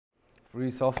Free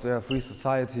Software, Free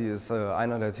Society ist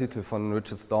einer der Titel von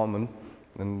Richard Stallman.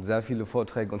 Sehr viele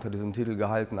Vorträge unter diesem Titel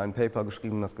gehalten, ein Paper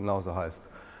geschrieben, das genauso heißt.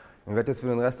 Ich werde jetzt für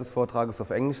den Rest des Vortrages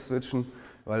auf Englisch switchen,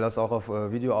 weil das auch auf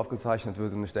Video aufgezeichnet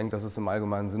wird und ich denke, das ist im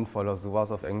Allgemeinen sinnvoller,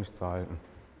 sowas auf Englisch zu halten.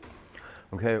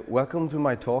 Okay, welcome to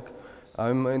my talk.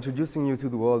 I'm introducing you to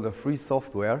the world of free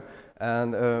software,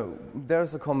 and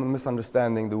there's a common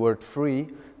misunderstanding. The word free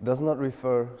does not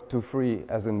refer to free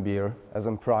as in beer, as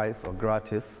in price or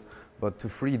gratis, but to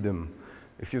freedom.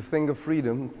 If you think of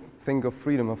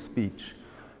freedom of speech.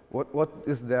 What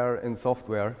is there in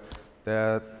software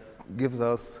that gives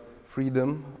us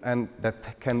freedom and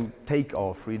that can take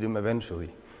our freedom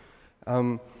eventually?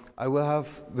 I will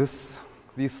have these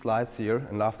slides here,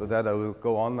 and after that I will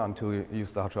go on until you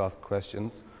start to ask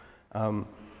questions.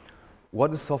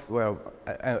 What is software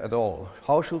at all?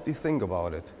 How should we think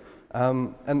about it?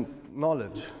 And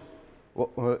knowledge.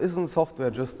 Isn't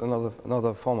software just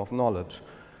another form of knowledge?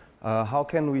 How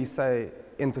can we say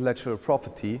intellectual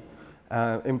property,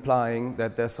 implying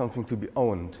that there's something to be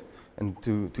owned and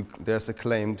there's a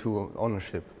claim to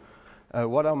ownership?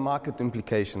 What are market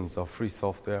implications of free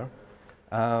software?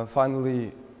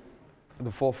 Finally,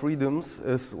 the four freedoms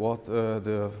is what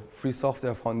the Free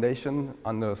Software Foundation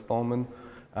under Stallman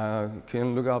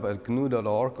can look up at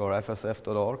GNU.org or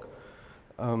FSF.org.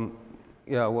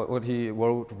 Yeah, what he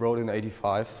wrote in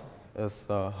 '85 is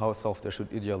how software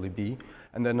should ideally be.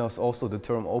 And then there's also the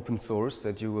term open source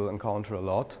that you will encounter a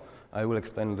lot. I will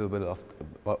explain a little bit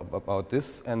about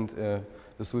this, and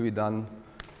this will be done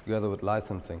together with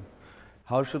licensing.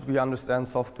 How should we understand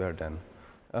software then?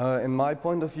 In my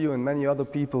point of view and many other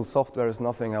people, software is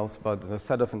nothing else but a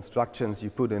set of instructions you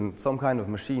put in some kind of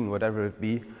machine, whatever it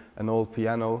be, an old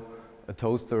piano, a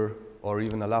toaster, or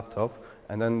even a laptop,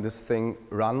 and then this thing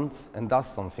runs and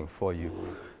does something for you.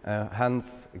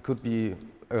 Hence, it could be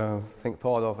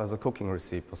thought of as a cooking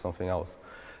recipe or something else.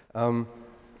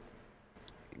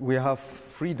 We have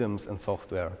freedoms in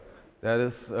software. That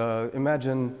is,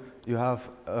 imagine you have,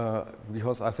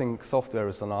 because I think software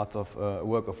is an art of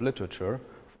work of literature,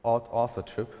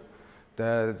 authorship,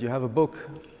 that you have a book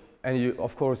and you,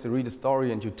 of course, you read a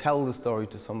story and you tell the story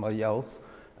to somebody else,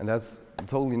 and that's a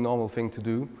totally normal thing to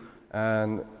do.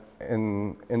 And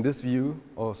in this view,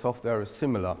 software is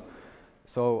similar.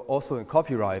 So also in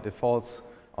copyright, it falls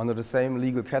under the same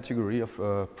legal category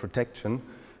of protection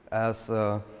as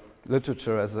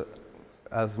literature,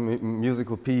 as a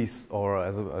musical piece or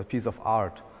as a piece of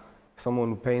art. Someone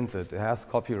who paints it has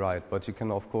copyright, but you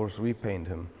can of course repaint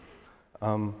him.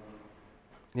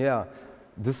 Yeah,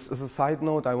 this is a side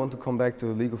note. I want to come back to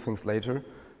legal things later.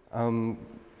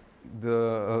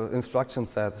 The instruction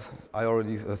set, I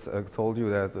already told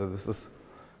you that this is,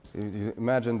 you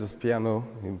imagine this piano,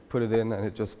 you put it in and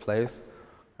it just plays.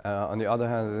 On the other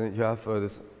hand, you have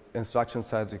this instruction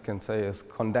set you can say is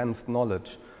condensed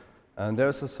knowledge. And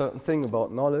there's a certain thing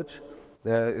about knowledge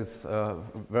that is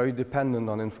very dependent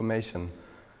on information.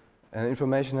 And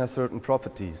information has certain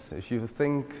properties. If you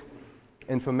think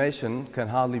information can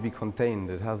hardly be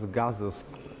contained, it has a gaseous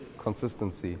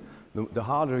consistency. The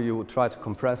harder you try to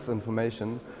compress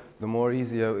information, the more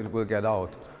easier it will get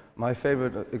out. My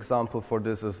favorite example for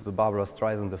this is the Barbara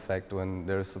Streisand effect, when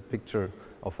there's a picture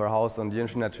of her house on the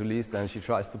internet released and she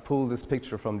tries to pull this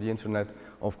picture from the internet.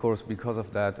 Of course, because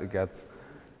of that, it gets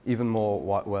even more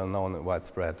well-known and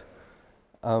widespread.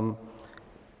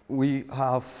 We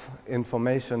have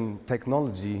information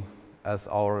technology as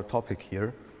our topic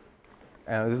here,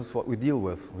 and this is what we deal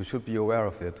with. We should be aware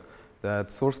of it,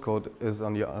 that source code is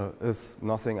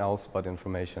nothing else but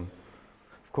information.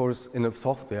 Of course, in a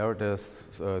software,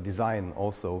 there's design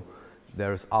also.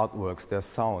 There's artworks, there's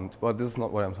sound, but this is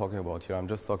not what I'm talking about here. I'm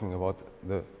just talking about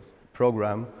the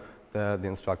program, the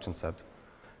instruction set.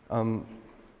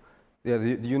 Yeah,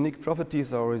 the unique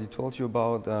properties I already told you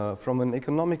about. From an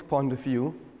economic point of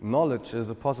view, knowledge is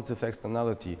a positive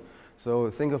externality.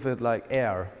 So think of it like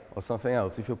air or something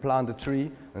else. If you plant a tree,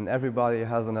 then everybody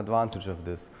has an advantage of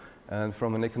this. And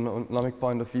from an economic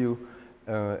point of view,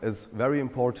 it's very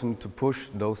important to push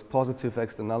those positive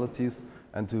externalities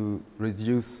and to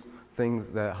reduce things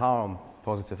that harm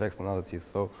positive externalities.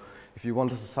 So if you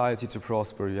want a society to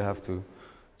prosper, you have to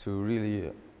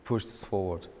really push this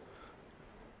forward.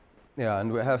 Yeah,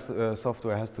 and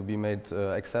software has to be made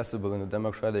accessible in a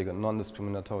democratic and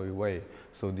non-discriminatory way.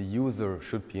 So the user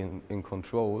should be in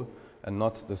control and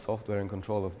not the software in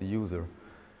control of the user.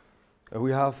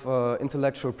 We have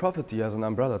intellectual property as an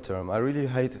umbrella term. I really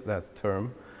hate that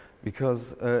term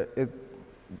because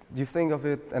you think of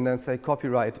it and then say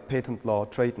copyright, patent law,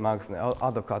 trademarks, and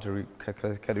other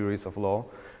categories of law,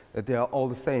 that they are all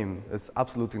the same. It's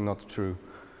absolutely not true.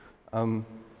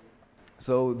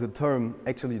 So the term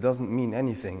actually doesn't mean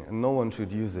anything, and no one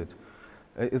should use it.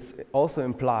 It also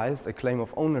implies a claim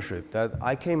of ownership, that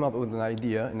I came up with an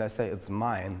idea and I say it's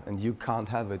mine, and you can't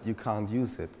have it, you can't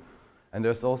use it. And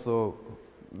there's also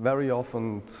very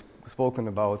often spoken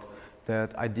about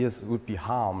that ideas would be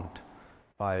harmed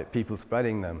by people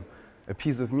spreading them. A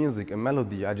piece of music, a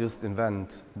melody I just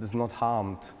invent, it is not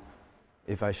harmed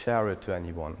if I share it to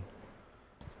anyone.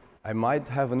 I might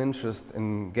have an interest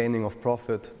in gaining of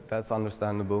profit, that's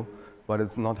understandable, but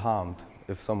it's not harmed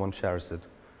if someone shares it.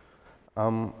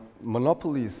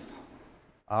 Monopolies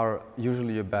are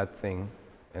usually a bad thing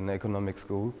in economic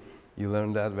school. You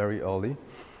learn that very early.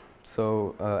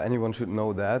 So anyone should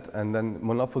know that. And then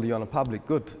monopoly on a public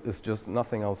good is just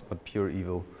nothing else but pure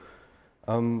evil.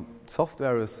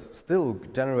 Software is still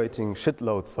generating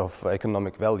shitloads of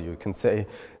economic value. You can say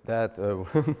that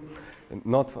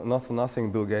not for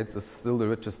nothing, Bill Gates is still the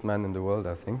richest man in the world,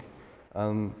 I think.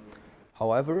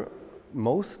 However,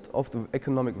 most of the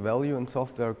economic value in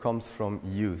software comes from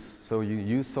use. So you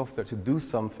use software to do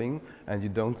something and you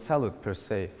don't sell it per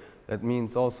se. That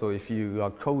means also if you are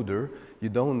a coder, you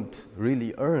don't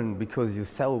really earn because you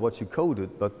sell what you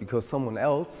coded, but because someone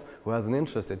else who has an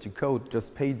interest that you code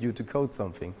just paid you to code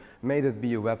something. May it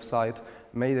be a website,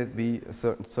 may it be a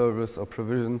certain service or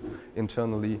provision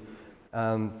internally.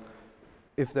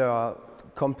 If there are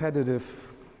competitive,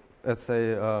 let's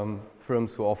say,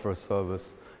 firms who offer a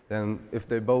service, then if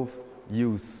they both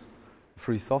use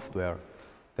free software,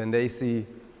 then they see,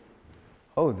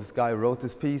 oh, this guy wrote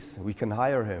this piece, we can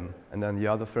hire him. And then the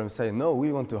other firms say, no,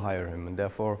 we want to hire him. And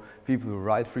therefore, people who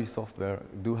write free software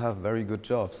do have very good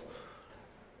jobs.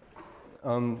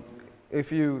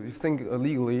 If you think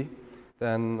legally,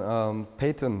 then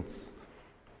patents,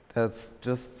 that's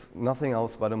just nothing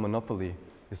else but a monopoly.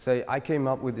 You say, I came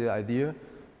up with the idea,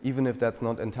 even if that's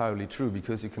not entirely true,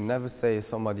 because you can never say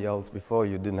somebody else before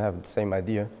you didn't have the same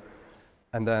idea,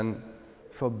 and then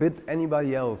forbid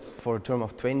anybody else for a term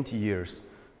of 20 years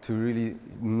to really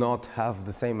not have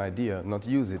the same idea, not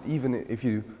use it. Even if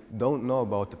you don't know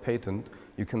about the patent,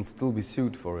 you can still be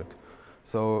sued for it.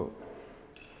 So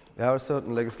there are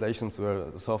certain legislations where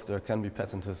software can be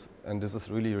patented, and this is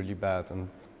really, really bad, and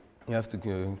you have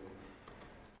to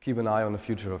keep an eye on the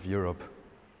future of Europe.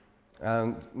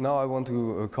 And now I want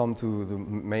to come to the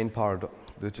main part,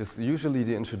 which is usually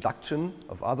the introduction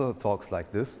of other talks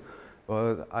like this.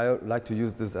 But I like to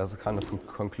use this as a kind of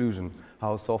conclusion,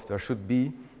 how software should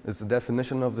be. It's the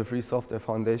definition of the Free Software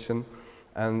Foundation,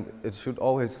 and it should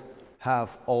always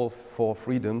have all four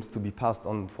freedoms to be passed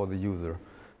on for the user.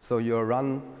 So you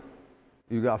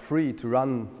are free to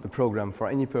run the program for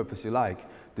any purpose you like.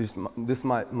 This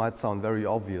might sound very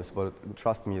obvious, but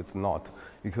trust me, it's not.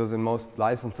 Because in most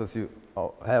licenses you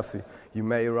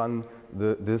may run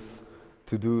this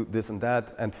to do this and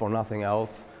that and for nothing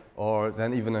else. Or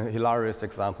then even a hilarious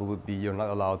example would be you're not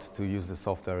allowed to use the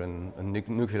software in a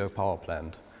nuclear power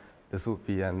plant. This would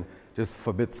be just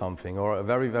forbid something. Or a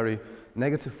very, very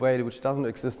negative way, which doesn't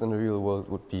exist in the real world,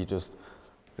 would be just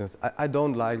I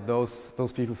don't like those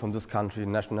people from this country,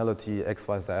 nationality,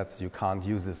 XYZ, you can't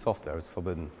use this software, it's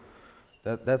forbidden.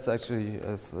 That's actually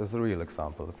a real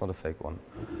example, it's not a fake one.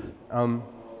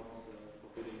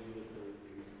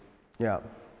 Yeah.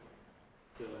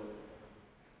 So,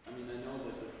 I mean, I know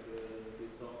that the Free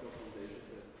Software Foundation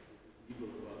says this is evil,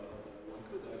 but one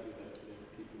could argue that killing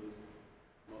people is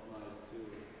not nice too.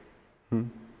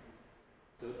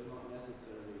 So it's not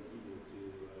necessarily evil to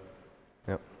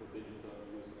forbid a certain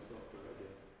use of software, I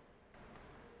guess.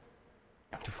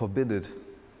 To forbid it? Yeah.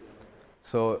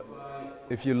 So,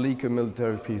 if you leak a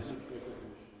military piece. Software,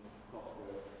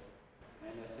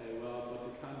 and I say, well, but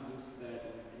you can't use that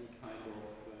in any kind of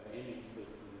aiming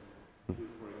system to,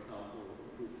 for example,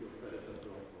 improve your predator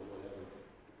drones or whatever.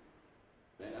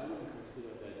 Then I wouldn't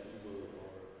consider that evil or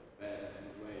bad in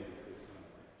any way, because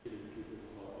killing people is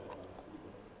not that nice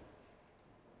either.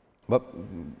 But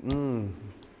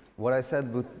what I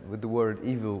said with the word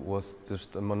evil was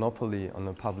just a monopoly on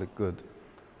a public good.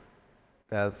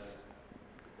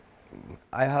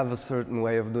 I have a certain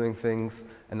way of doing things,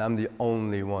 and I'm the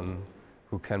only one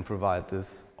who can provide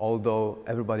this, although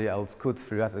everybody else could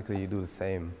theoretically do the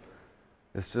same.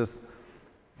 It's just,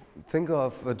 think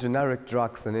of generic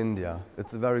drugs in India.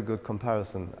 It's a very good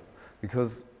comparison,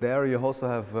 because there you also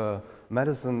have a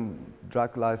medicine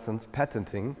drug license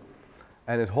patenting,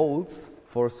 and it holds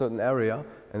for a certain area,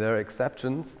 and there are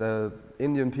exceptions that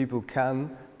Indian people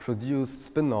can produce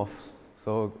spin-offs,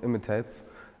 so imitates,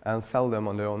 and sell them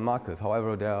on their own market.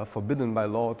 However, they are forbidden by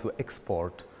law to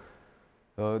export.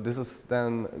 This is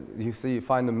then, you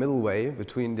find a middle way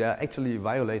between, they are actually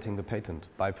violating the patent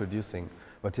by producing,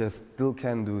 but they still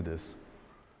can do this.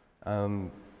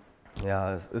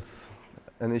 Yeah, it's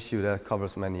an issue that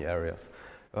covers many areas.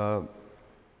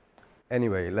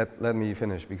 Anyway, let me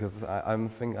finish because I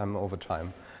think I'm over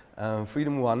time.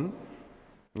 Freedom 1,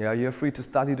 yeah, you're free to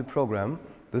study the program.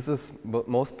 This is what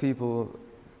most people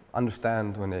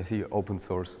understand when they see open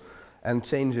source, and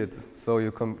change it so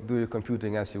you can do your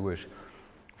computing as you wish.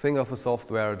 Think of a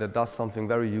software that does something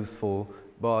very useful,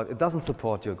 but it doesn't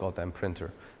support your goddamn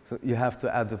printer. So you have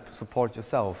to add the support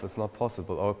yourself. It's not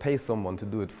possible, or pay someone to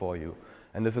do it for you.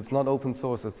 And if it's not open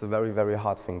source, it's a very, very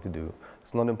hard thing to do.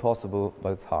 It's not impossible,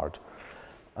 but it's hard.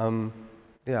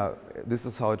 Yeah, this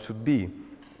is how it should be.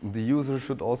 The user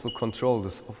should also control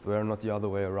the software, not the other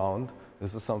way around.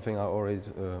 This is something I already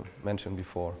mentioned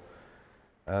before.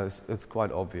 It's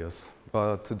quite obvious,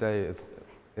 but today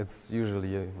it's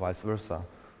usually vice versa.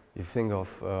 You think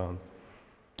of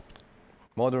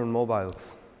modern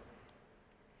mobiles.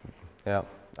 Yeah,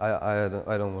 I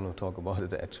don't want to talk about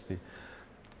it actually.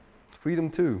 Freedom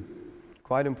 2,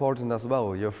 quite important as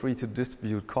well. You're free to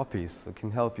distribute copies, so you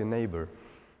can help your neighbor.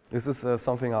 This is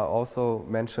something I also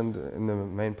mentioned in the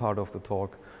main part of the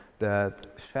talk, that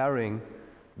sharing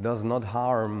does not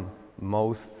harm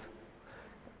most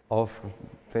of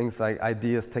things like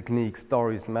ideas, techniques,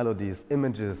 stories, melodies,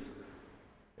 images.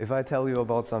 If I tell you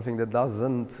about something that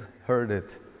doesn't hurt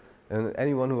it, and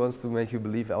anyone who wants to make you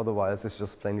believe otherwise is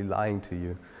just plainly lying to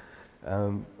you.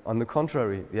 On the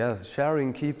contrary, yeah,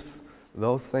 sharing keeps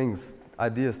those things,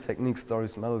 ideas, techniques,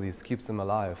 stories, melodies, keeps them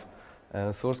alive.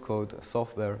 Source code,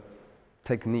 software,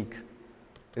 technique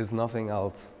is nothing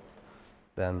else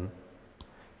than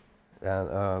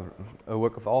a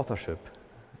work of authorship.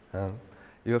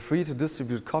 You are free to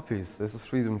distribute copies, this is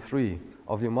freedom 3,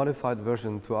 of your modified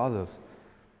version to others,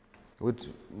 which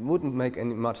wouldn't make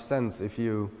much sense if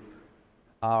you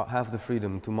have the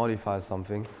freedom to modify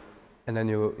something and then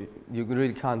you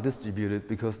really can't distribute it,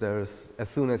 because as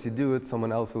soon as you do it,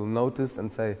 someone else will notice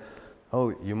and say,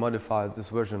 oh, you modified this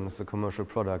version as a commercial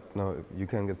product, no, you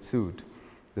can get sued.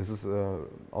 This is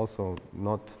also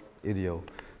not ideal.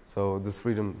 So this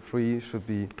freedom 3 should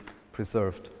be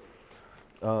preserved.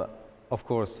 Of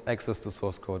course, access to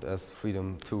source code as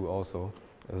freedom 2 also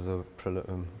is a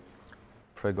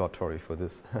pregatory for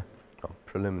this, no,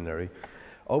 preliminary.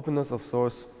 Openness of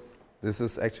source, this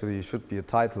is actually should be a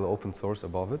title, open source,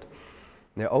 above it.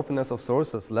 The openness of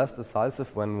source is less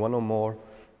decisive when one or more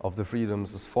of the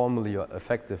freedoms is formally or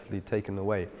effectively taken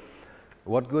away.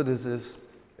 What good is this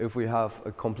if we have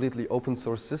a completely open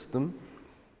source system,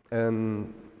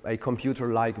 a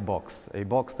computer-like box, a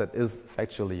box that is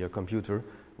factually a computer,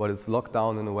 but it's locked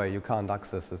down in a way you can't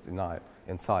access it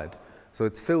inside. So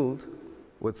it's filled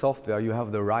with software you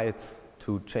have the rights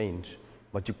to change,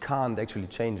 but you can't actually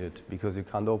change it because you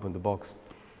can't open the box.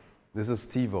 This is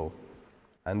TiVo,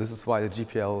 and this is why the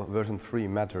GPL version 3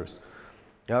 matters.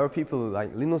 There are people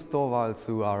like Linus Torvalds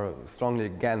who are strongly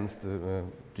against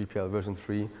GPL version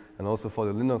 3, and also for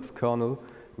the Linux kernel,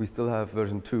 we still have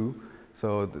version 2.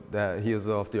 So he is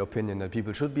of the opinion that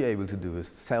people should be able to do is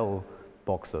sell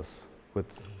boxes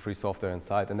with free software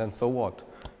inside, and then so what?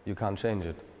 You can't change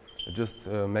it. It just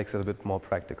makes it a bit more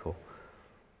practical.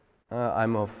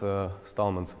 I'm of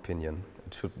Stallman's opinion.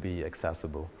 It should be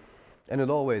accessible. And it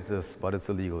always is, but it's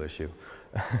a legal issue.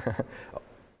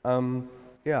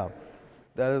 Yeah,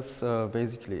 that is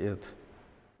basically it.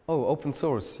 Oh, open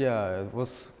source, yeah, it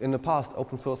was, in the past,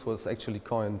 open source was actually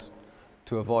coined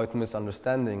to avoid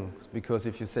misunderstandings, because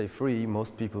if you say free,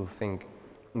 most people think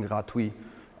gratuit,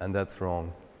 and that's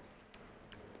wrong.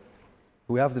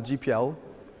 We have the GPL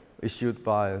issued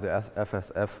by the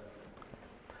FSF.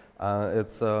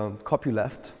 It's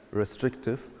copyleft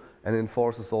restrictive and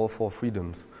enforces all 4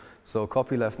 freedoms. So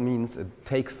copyleft means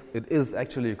it is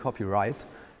actually a copyright,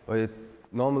 but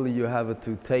normally you have it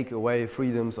to take away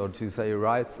freedoms or to say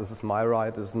rights. This is my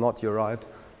right, this is not your right.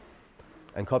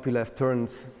 And copyleft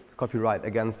turns copyright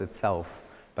against itself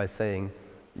by saying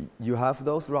you have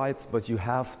those rights, but you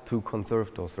have to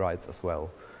conserve those rights as well.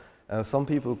 Some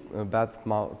people, bad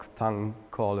tongue,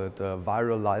 call it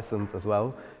viral license as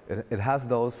well. It has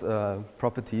those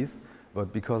properties,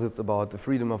 but because it's about the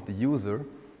freedom of the user,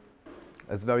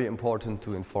 it's very important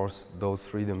to enforce those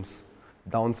freedoms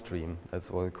downstream.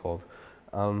 That's what it's called.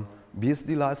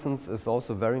 BSD license is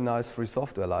also a very nice free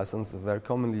software license, very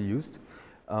commonly used.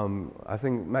 I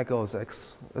think Mac OS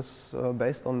X is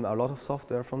based on a lot of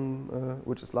software from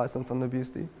which is licensed under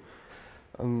BSD.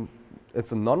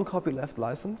 It's a non-copyleft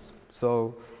license,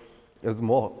 so it's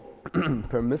more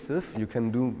permissive. You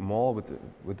can do more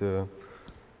with the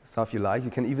stuff you like. You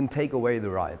can even take away the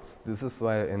rights. This is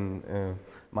why, in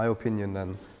my opinion,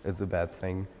 then it's a bad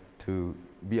thing to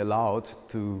be allowed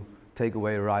to take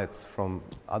away rights from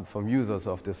users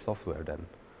of this software then.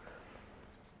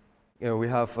 You know, we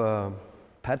have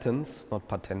patents, not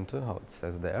patente, how it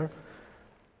says there.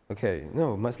 Okay,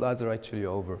 no, my slides are actually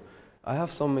over. I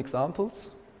have some examples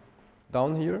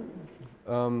down here.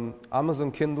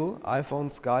 Amazon Kindle, iPhone,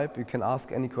 Skype, you can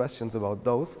ask any questions about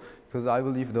those, because I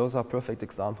believe those are perfect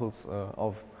examples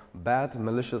of bad,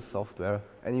 malicious software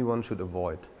anyone should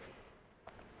avoid.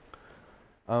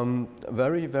 A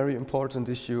very, very important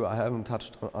issue I haven't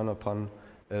touched upon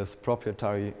is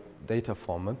proprietary data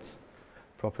formats.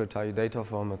 Proprietary data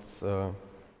formats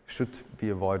should be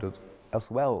avoided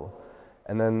as well.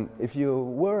 And then if you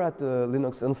were at the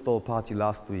Linux install party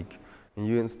last week and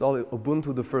you install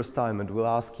Ubuntu the first time, it will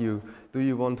ask you, do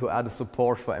you want to add a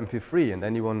support for MP3? And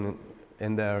anyone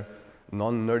in their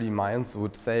non-nerdy minds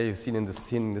would say, you've seen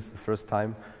this the first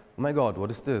time, oh my God,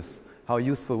 what is this? How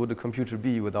useful would a computer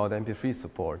be without MP3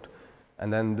 support?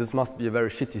 And then this must be a very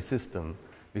shitty system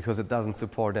because it doesn't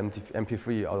support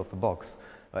MP3 out of the box.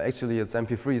 Actually, it's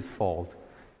MP3's fault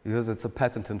because it's a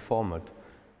patented format.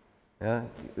 Yeah?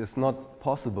 It's not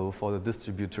possible for the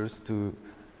distributors to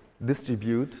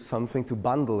distribute something, to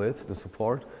bundle it, the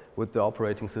support, with the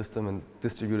operating system and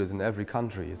distribute it in every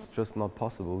country. It's just not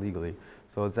possible legally.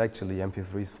 So it's actually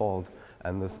MP3's fault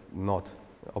and it's not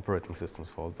operating system's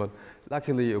fault. But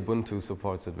luckily, Ubuntu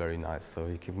supports it very nice, so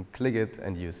you can click it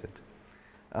and use it.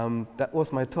 That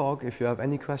was my talk. If you have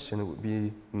any question, it would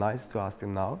be nice to ask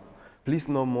them now. Please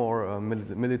no more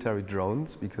military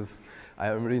drones, because I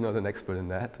am really not an expert in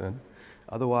that. And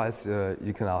otherwise,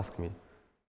 you can ask me.